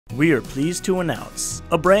We are pleased to announce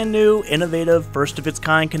a brand new, innovative,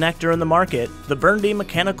 first-of-its-kind connector in the market, the BURNDY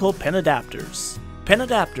Mechanical Pin Adapters. Pin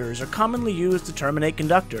adapters are commonly used to terminate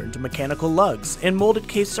conductor into mechanical lugs in molded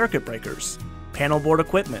case circuit breakers, panel board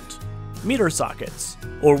equipment, meter sockets,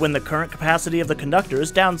 or when the current capacity of the conductor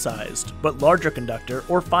is downsized, but larger conductor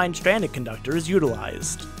or fine-stranded conductor is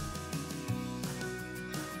utilized.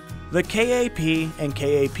 The KAP and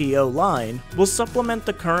KAPO line will supplement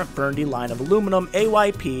the current BURNDY line of aluminum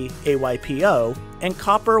AYP, AYPO, and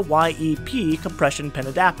copper YEP compression pin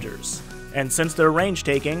adapters. And since they're range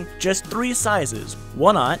taking, just 3 sizes,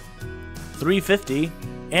 1/0, 350,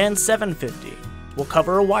 and 750, will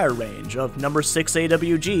cover a wire range of number 6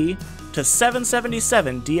 AWG to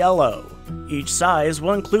 777 DLO. Each size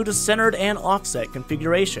will include a centered and offset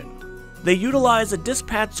configuration. They utilize a disc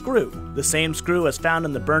pad screw, the same screw as found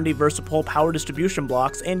in the BURNDY Versipole power distribution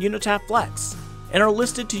blocks and Unitap Flex, and are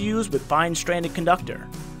listed to use with fine-stranded conductor.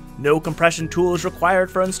 No compression tool is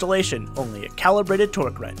required for installation, only a calibrated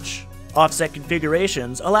torque wrench. Offset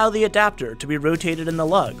configurations allow the adapter to be rotated in the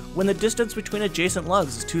lug when the distance between adjacent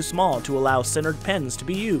lugs is too small to allow centered pins to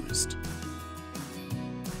be used.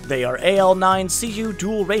 They are AL9CU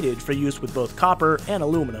dual rated for use with both copper and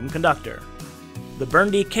aluminum conductor. The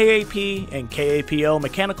BURNDY KAP and KAPO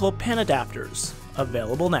mechanical pin adapters,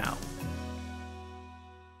 available now.